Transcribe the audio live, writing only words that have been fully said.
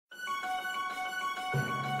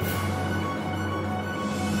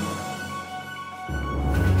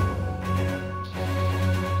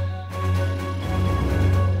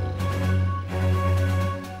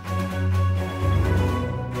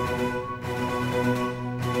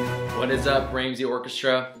What is up, Ramsey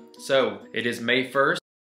Orchestra? So it is May 1st,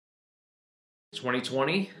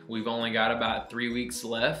 2020. We've only got about 3 weeks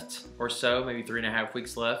left or so, maybe 3.5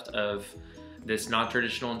 weeks left of this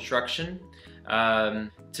non-traditional instruction.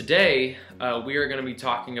 Today, we are gonna be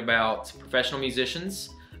talking about professional musicians.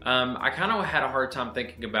 I kind of had a hard time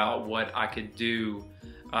thinking about what I could do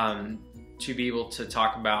to be able to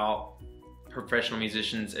talk about professional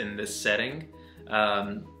musicians in this setting,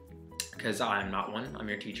 because I'm not one, I'm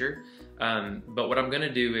your teacher. But what I'm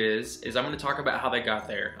gonna do is I'm gonna talk about how they got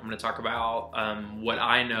there. I'm gonna talk about what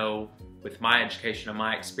I know with my education and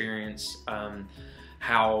my experience,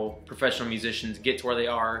 how professional musicians get to where they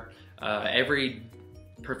are. Every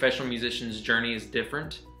professional musician's journey is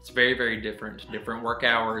different. It's very, very different. Different work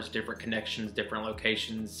hours, different connections, different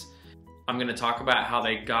locations. I'm gonna talk about how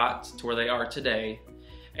they got to where they are today,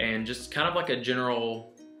 and just kind of like a general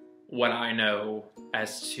what I know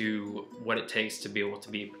as to what it takes to be able to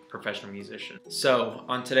be a professional musician. So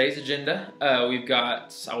on today's agenda, we've got,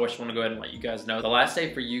 I just want to go ahead and let you guys know, the last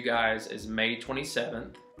day for you guys is May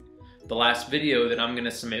 27th. The last video that I'm gonna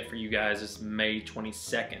submit for you guys is May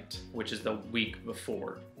 22nd, which is the week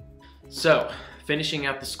before. So, finishing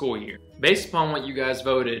out the school year. Based upon what you guys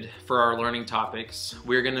voted for our learning topics,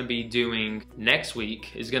 we're gonna be doing, next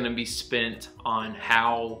week is gonna be spent on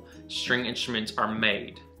how string instruments are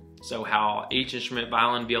made. So how each instrument,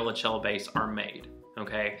 violin, viola, cello, bass, are made,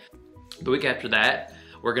 okay? The week after that,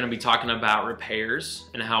 we're gonna be talking about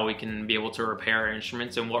repairs and how we can be able to repair our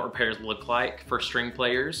instruments and what repairs look like for string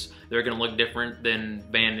players. They're gonna look different than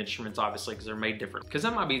band instruments, obviously, because they're made different. Because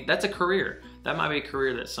that's a career. That might be a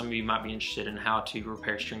career that some of you might be interested in, how to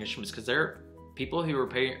repair string instruments, because people who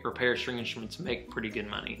repair string instruments make pretty good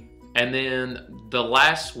money. And then the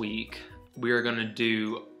last week, we are gonna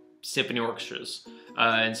do symphony orchestras.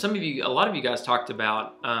 And a lot of you guys talked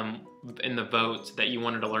about in the votes that you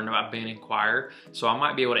wanted to learn about band and choir. So I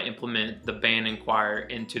might be able to implement the band and choir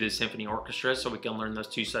into the symphony orchestra so we can learn those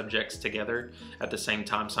two subjects together at the same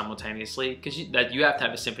time simultaneously. Because you have to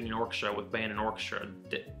have a symphony orchestra with band and orchestra,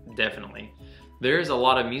 definitely. There's a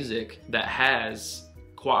lot of music that has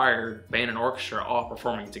choir, band, and orchestra all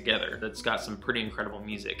performing together. That's got some pretty incredible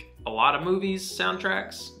music. A lot of movies,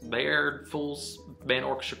 soundtracks, they're full band,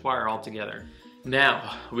 orchestra, choir all together.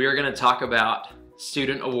 Now, we are gonna talk about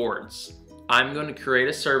student awards. I'm going to create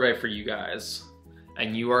a survey for you guys,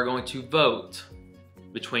 and you are going to vote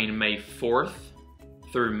between May 4th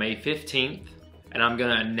through May 15th, and I'm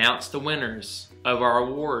gonna announce the winners of our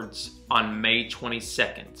awards on May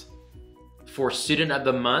 22nd. For Student of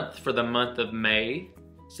the Month for the month of May,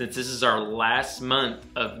 since this is our last month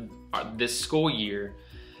of this school year,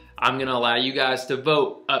 I'm gonna allow you guys to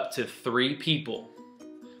vote up to 3 people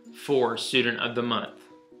for Student of the Month,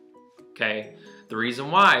 okay? The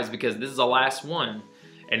reason why is because this is the last one,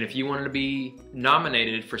 and if you wanted to be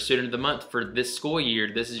nominated for Student of the Month for this school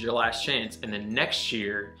year, this is your last chance, and then next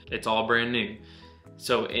year, it's all brand new.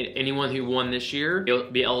 So anyone who won this year,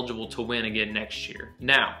 you'll be eligible to win again next year.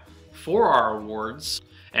 Now, for our awards,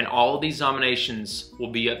 and all of these nominations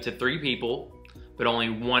will be up to 3 people, but only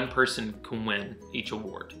 1 person can win each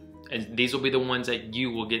award. And these will be the ones that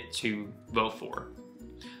you will get to vote for.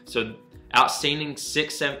 So outstanding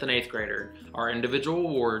 6th, 7th, and 8th grader are individual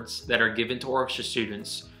awards that are given to orchestra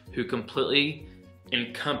students who completely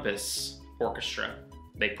encompass orchestra.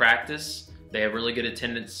 They practice, they have really good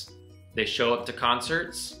attendance, they show up to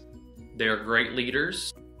concerts, they're great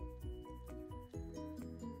leaders,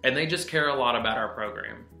 and they just care a lot about our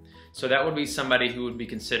program. So that would be somebody who would be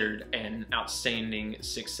considered an outstanding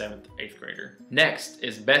 6th, 7th, 8th grader. Next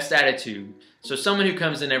is best attitude. So someone who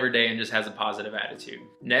comes in every day and just has a positive attitude.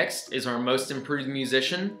 Next is our most improved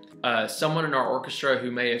musician. Someone in our orchestra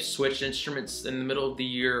who may have switched instruments in the middle of the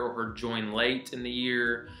year or joined late in the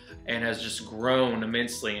year and has just grown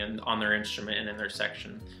immensely on their instrument and in their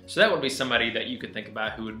section. So that would be somebody that you could think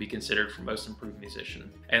about who would be considered for most improved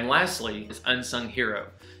musician. And lastly is unsung hero.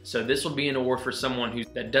 So this will be an award for someone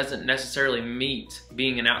that doesn't necessarily meet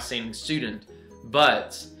being an outstanding student,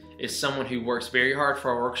 but is someone who works very hard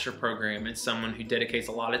for our orchestra program and someone who dedicates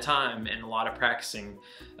a lot of time and a lot of practicing.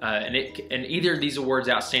 And either of these awards,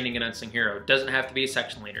 outstanding and unsung hero, doesn't have to be a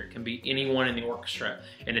section leader. It can be anyone in the orchestra.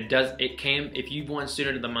 And if you've won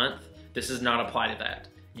Student of the Month, this does not apply to that.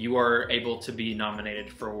 You are able to be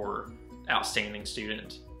nominated for outstanding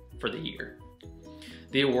student for the year.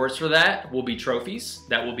 The awards for that will be trophies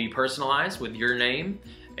that will be personalized with your name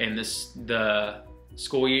and the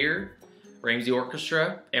school year, Ramsey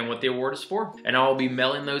Orchestra, and what the award is for. And I will be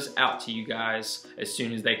mailing those out to you guys as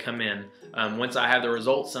soon as they come in. Once I have the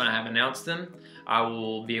results and I have announced them, I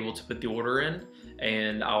will be able to put the order in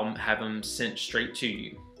and I'll have them sent straight to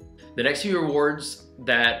you. The next few awards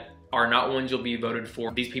that are not ones you'll be voted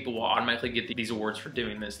for, these people will automatically get these awards for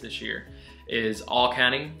doing this year, is All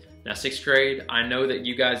County. Now 6th grade, I know that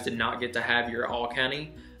you guys did not get to have your All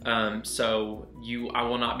County, so I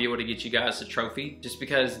will not be able to get you guys a trophy just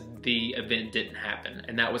because the event didn't happen,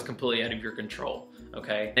 and that was completely out of your control,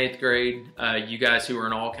 okay? 8th grade, you guys who are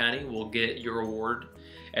in All County will get your award.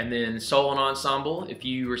 And then solo and ensemble, if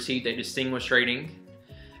you received a distinguished rating,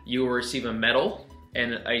 you will receive a medal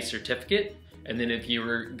and a certificate. And then if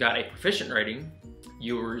you got a proficient rating,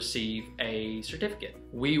 you will receive a certificate.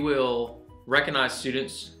 We will recognize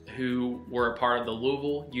students who were a part of the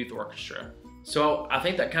Louisville Youth Orchestra. So I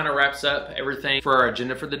think that kind of wraps up everything for our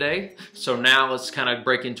agenda for the day. So now let's kind of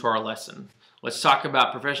break into our lesson. Let's talk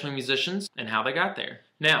about professional musicians and how they got there.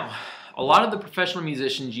 Now, a lot of the professional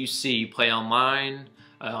musicians you see play online,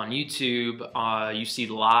 on YouTube, you see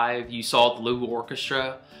live, you saw the Louisville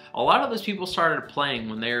Orchestra. A lot of those people started playing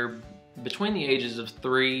when they're between the ages of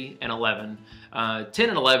 3 and 11. 10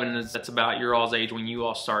 and 11, that's about your all's age when you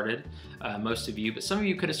all started, most of you, but some of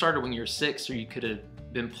you could have started when you were 6, or you could have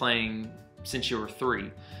been playing since you were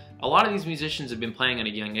 3. A lot of these musicians have been playing at a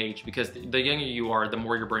young age because the younger you are, the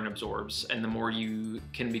more your brain absorbs and the more you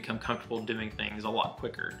can become comfortable doing things a lot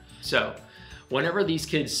quicker. So whenever these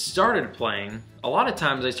kids started playing, a lot of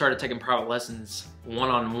times they started taking private lessons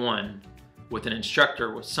one-on-one with an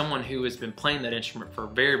instructor, with someone who has been playing that instrument for a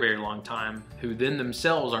very, very long time, who then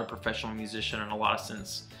themselves are a professional musician in a lot of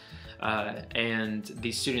sense. And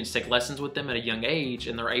these students take lessons with them at a young age,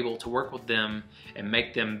 and they're able to work with them and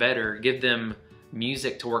make them better, give them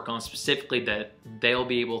music to work on specifically that they'll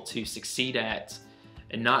be able to succeed at,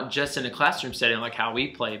 and not just in a classroom setting like how we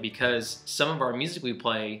play, because some of our music we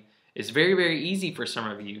play is very, very easy for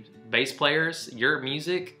some of you. Bass players, your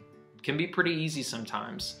music can be pretty easy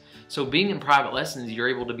sometimes. So being in private lessons, you're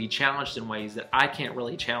able to be challenged in ways that I can't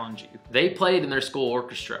really challenge you. They played in their school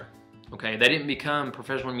orchestra, okay? They didn't become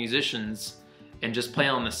professional musicians and just play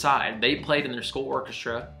on the side. They played in their school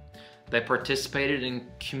orchestra. They participated in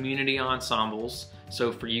community ensembles.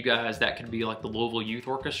 So for you guys, that could be like the Louisville Youth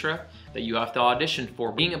Orchestra that you have to audition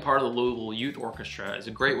for. Being a part of the Louisville Youth Orchestra is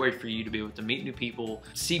a great way for you to be able to meet new people,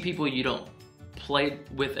 see people you don't play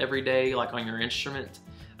with every day, like on your instrument.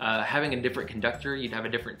 Having a different conductor, you'd have a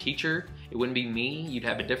different teacher. It wouldn't be me. You'd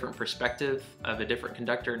have a different perspective of a different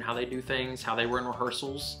conductor and how they do things, how they run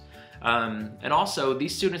rehearsals. And also,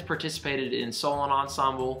 these students participated in solo and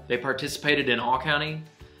ensemble. They participated in All County.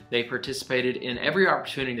 They participated in every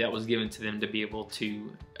opportunity that was given to them to be able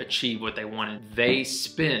to achieve what they wanted. They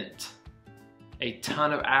spent a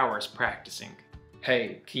ton of hours practicing.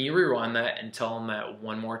 Hey, can you rewind that and tell them that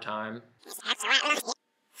one more time?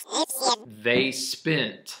 They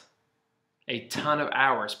spent a ton of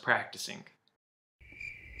hours practicing.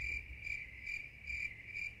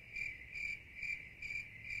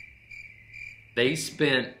 They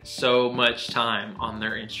spent so much time on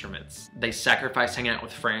their instruments. They sacrificed hanging out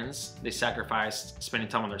with friends. They sacrificed spending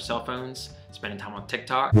time on their cell phones, spending time on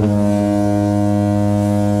TikTok.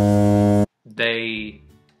 They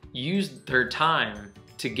used their time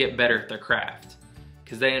to get better at their craft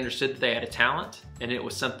because they understood that they had a talent and it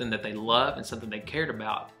was something that they loved and something they cared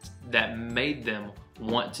about that made them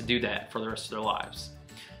want to do that for the rest of their lives.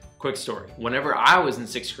 Quick story. Whenever I was in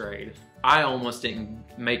 6th grade, I almost didn't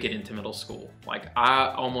make it into middle school. Like,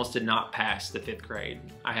 I almost did not pass the 5th grade.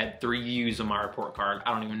 I had 3 U's on my report card.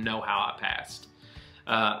 I don't even know how I passed.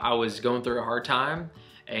 I was going through a hard time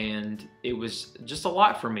and it was just a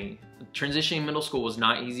lot for me. Transitioning middle school was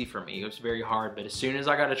not easy for me. It was very hard, but as soon as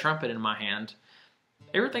I got a trumpet in my hand,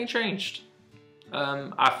 everything changed.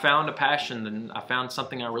 I found a passion and I found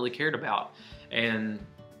something I really cared about. And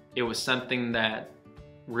it was something that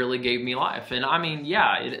really gave me life. And I mean,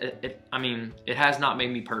 yeah, it has not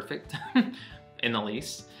made me perfect in the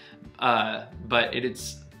least, but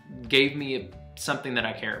it's gave me something that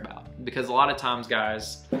I care about. Because a lot of times,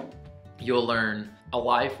 guys, you'll learn a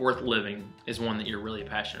life worth living is one that you're really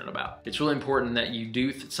passionate about. It's really important that you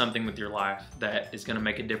do something with your life that is going to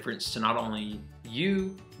make a difference to not only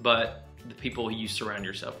you, but the people you surround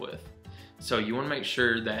yourself with. So you want to make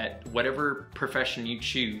sure that whatever profession you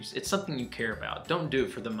choose, it's something you care about. Don't do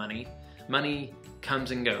it for the money. Money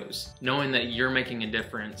comes and goes. Knowing that you're making a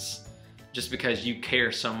difference just because you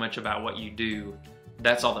care so much about what you do,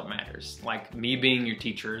 that's all that matters. Like, me being your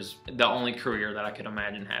teacher is the only career that I could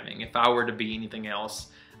imagine having. If I were to be anything else,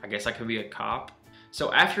 I guess I could be a cop.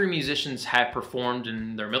 So after musicians have performed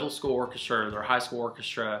in their middle school orchestra or their high school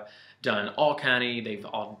orchestra, done All County, they've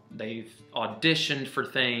auditioned for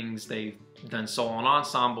things, they've done solo and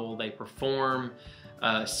ensemble, they perform,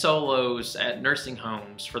 solos at nursing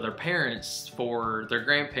homes for their parents, for their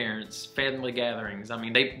grandparents, family gatherings. I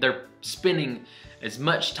mean, they're spending as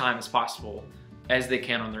much time as possible as they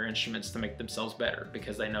can on their instruments to make themselves better,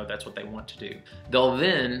 because they know that's what they want to do. They'll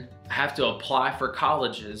then have to apply for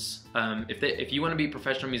colleges. If you want to be a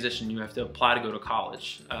professional musician, you have to apply to go to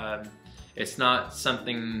college. It's not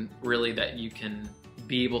something really that you can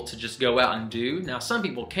be able to just go out and do. Now, some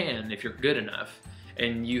people can if you're good enough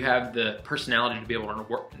and you have the personality to be able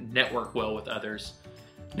to network well with others.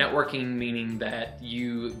 Networking meaning that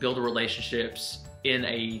you build relationships in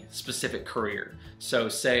a specific career. So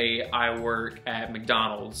say I work at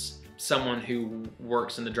McDonald's, someone who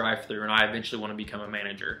works in the drive-thru, and I eventually want to become a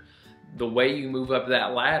manager. The way you move up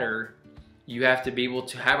that ladder, you have to be able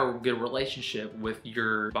to have a good relationship with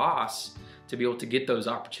your boss to be able to get those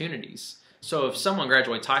opportunities. So if someone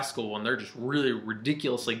graduates high school and they're just really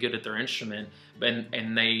ridiculously good at their instrument,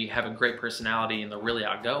 and they have a great personality and they're really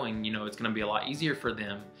outgoing, you know, it's gonna be a lot easier for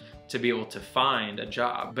them to be able to find a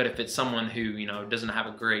job. But if it's someone who, you know, doesn't have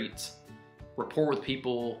a great rapport with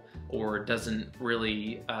people or doesn't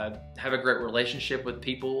really have a great relationship with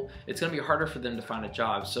people, it's gonna be harder for them to find a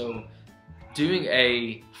job. So doing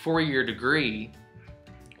a 4-year degree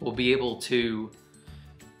will be able to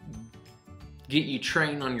get you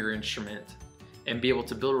trained on your instrument and be able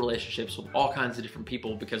to build relationships with all kinds of different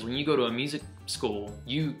people, because when you go to a music school,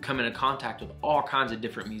 you come into contact with all kinds of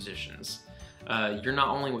different musicians. You're not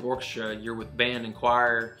only with orchestra, you're with band and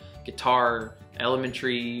choir, guitar,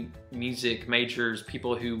 elementary music majors,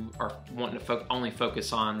 people who are wanting to only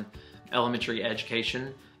focus on elementary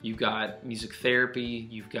education. You've got music therapy,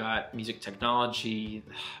 you've got music technology,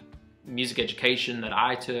 music education that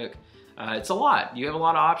I took. It's a lot. You have a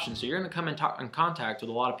lot of options. So you're going to come in contact with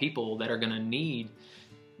a lot of people that are going to need,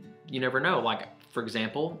 you never know. Like, for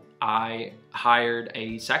example, I hired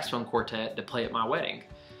a saxophone quartet to play at my wedding.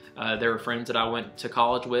 They were friends that I went to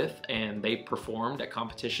college with, and they performed at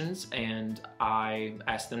competitions, and I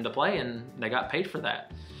asked them to play, and they got paid for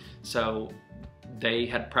that. So they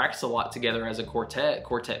had practiced a lot together as a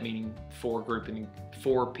quartet meaning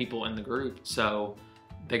four people in the group. So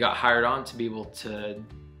they got hired on to be able to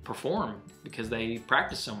perform because they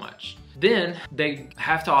practice so much. Then they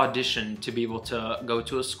have to audition to be able to go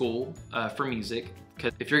to a school for music,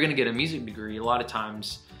 because if you're gonna get a music degree, a lot of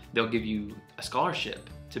times they'll give you a scholarship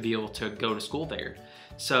to be able to go to school there.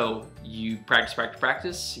 So you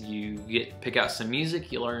practice, you pick out some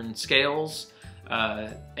music, you learn scales,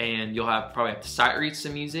 and you'll probably have to sight read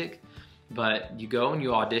some music. But you go and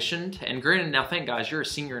you auditioned, and granted, now think guys, you're a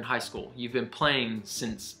senior in high school. You've been playing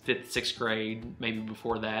since 5th, 6th grade, maybe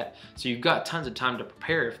before that. So you've got tons of time to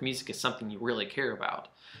prepare if music is something you really care about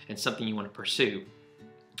and something you want to pursue.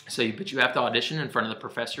 But you have to audition in front of the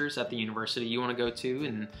professors at the university you want to go to,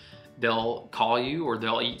 and they'll call you or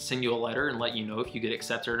they'll send you a letter and let you know if you get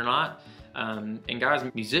accepted or not. And guys,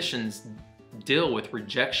 musicians deal with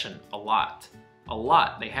rejection a lot.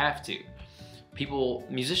 They have to.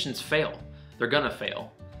 Musicians fail. They're gonna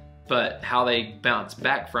fail. But how they bounce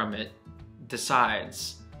back from it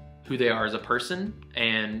decides who they are as a person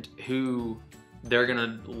and who they're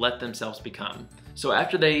gonna let themselves become. So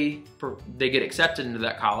after they get accepted into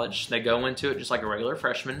that college, they go into it just like a regular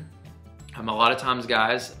freshman. A lot of times,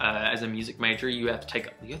 guys, as a music major, you have to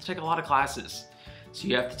take a lot of classes. So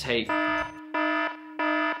you have to take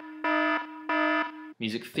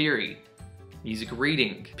music theory, music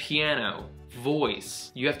reading, piano,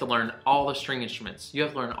 voice. You have to learn all the string instruments. You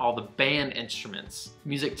have to learn all the band instruments,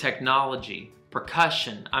 music technology,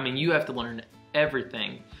 percussion. I mean, you have to learn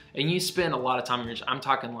everything. And you spend a lot of time, I'm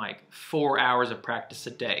talking like 4 hours of practice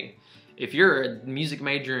a day. If you're a music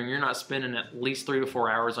major and you're not spending at least 3 to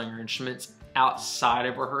 4 hours on your instruments outside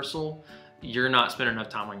of rehearsal, you're not spending enough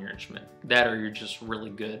time on your instrument. That, or you're just really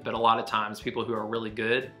good. But a lot of times, people who are really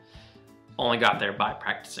good only got there by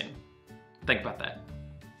practicing. Think about that.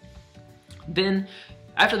 Then,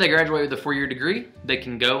 after they graduate with a 4-year degree, they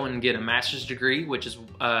can go and get a master's degree, which is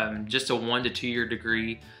just a 1 to 2 year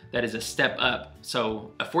degree that is a step up.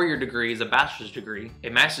 So a 4-year degree is a bachelor's degree. A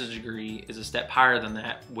master's degree is a step higher than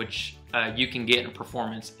that, which you can get in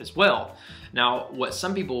performance as well. Now, what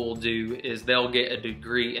some people will do is they'll get a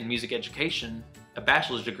degree in music education, a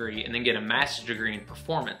bachelor's degree, and then get a master's degree in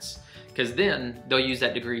performance, because then they'll use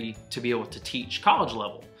that degree to be able to teach college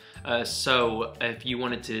level. So if you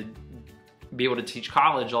wanted to be able to teach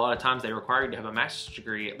college, a lot of times they require you to have a master's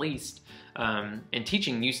degree at least. And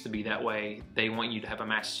teaching used to be that way. They want you to have a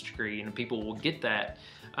master's degree, and people will get that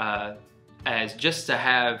as just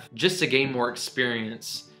to gain more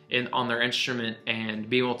experience on their instrument and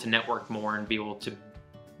be able to network more and be able to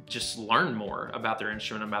just learn more about their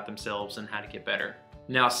instrument, about themselves, and how to get better.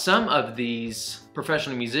 Now, some of these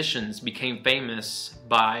professional musicians became famous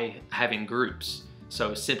by having groups.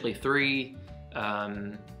 So simply three,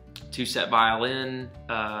 two-set violin,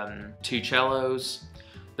 two cellos.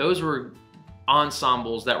 Those were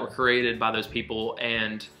ensembles that were created by those people,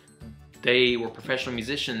 and they were professional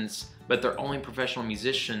musicians, but they're only professional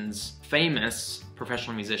musicians, famous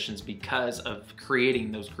professional musicians, because of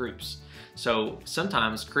creating those groups. So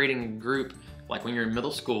sometimes creating a group, like when you're in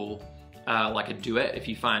middle school, like a duet, if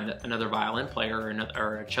you find another violin player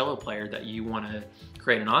or a cello player that you want to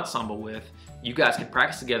create an ensemble with, you guys can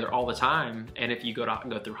practice together all the time. And if you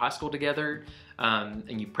go through high school together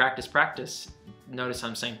and you practice, notice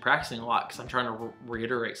I'm saying practicing a lot because I'm trying to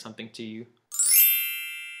reiterate something to you.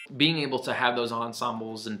 Being able to have those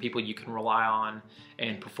ensembles and people you can rely on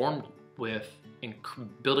and perform with, and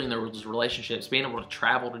building those relationships, being able to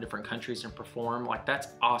travel to different countries and perform, like, that's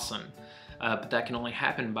awesome. But that can only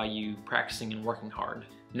happen by you practicing and working hard.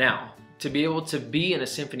 Now, to be able to be in a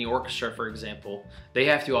symphony orchestra, for example, they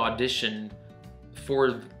have to audition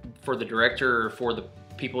for the director or for the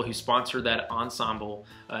people who sponsor that ensemble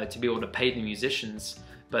to be able to pay the musicians,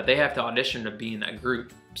 but they have to audition to be in that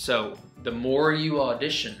group. So the more you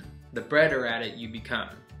audition, the better at it you become.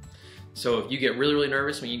 So if you get really, really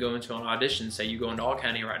nervous when you go into an audition, say you go into All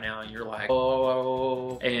County right now and you're like,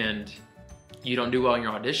 oh, and you don't do well in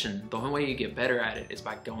your audition, the only way you get better at it is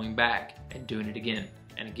by going back and doing it again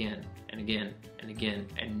and again and again and again,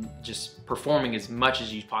 and just performing as much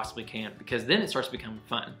as you possibly can, because then it starts to become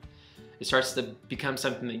fun. It starts to become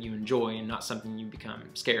something that you enjoy and not something you become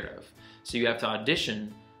scared of. So you have to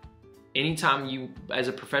audition. Anytime you, as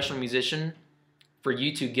a professional musician, for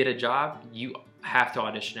you to get a job, you have to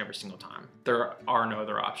audition every single time. There are no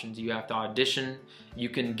other options. You have to audition. You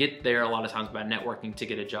can get there a lot of times by networking to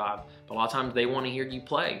get a job, but a lot of times they want to hear you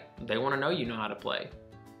play. They want to know you know how to play.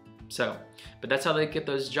 So, but that's how they get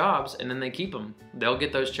those jobs, and then they keep them. They'll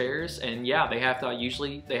get those chairs, and yeah,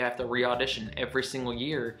 usually they have to re-audition every single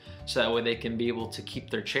year, so that way they can be able to keep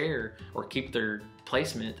their chair or keep their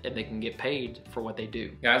placement, and they can get paid for what they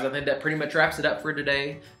do. Guys, I think that pretty much wraps it up for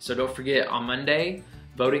today. So don't forget, on Monday,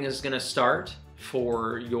 voting is gonna start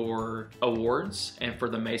for your awards and for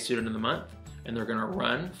the May Student of the Month, and they're gonna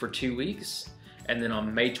run for 2 weeks. And then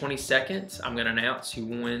on May 22nd, I'm gonna announce who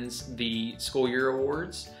wins the school year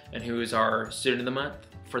awards and who is our Student of the Month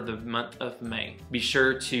for the month of May. Be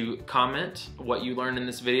sure to comment what you learned in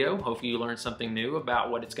this video. Hopefully you learned something new about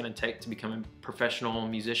what it's gonna take to become a professional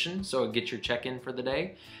musician. So get your check-in for the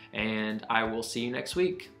day, and I will see you next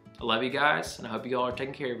week. I love you guys, and I hope you all are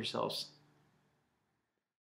taking care of yourselves.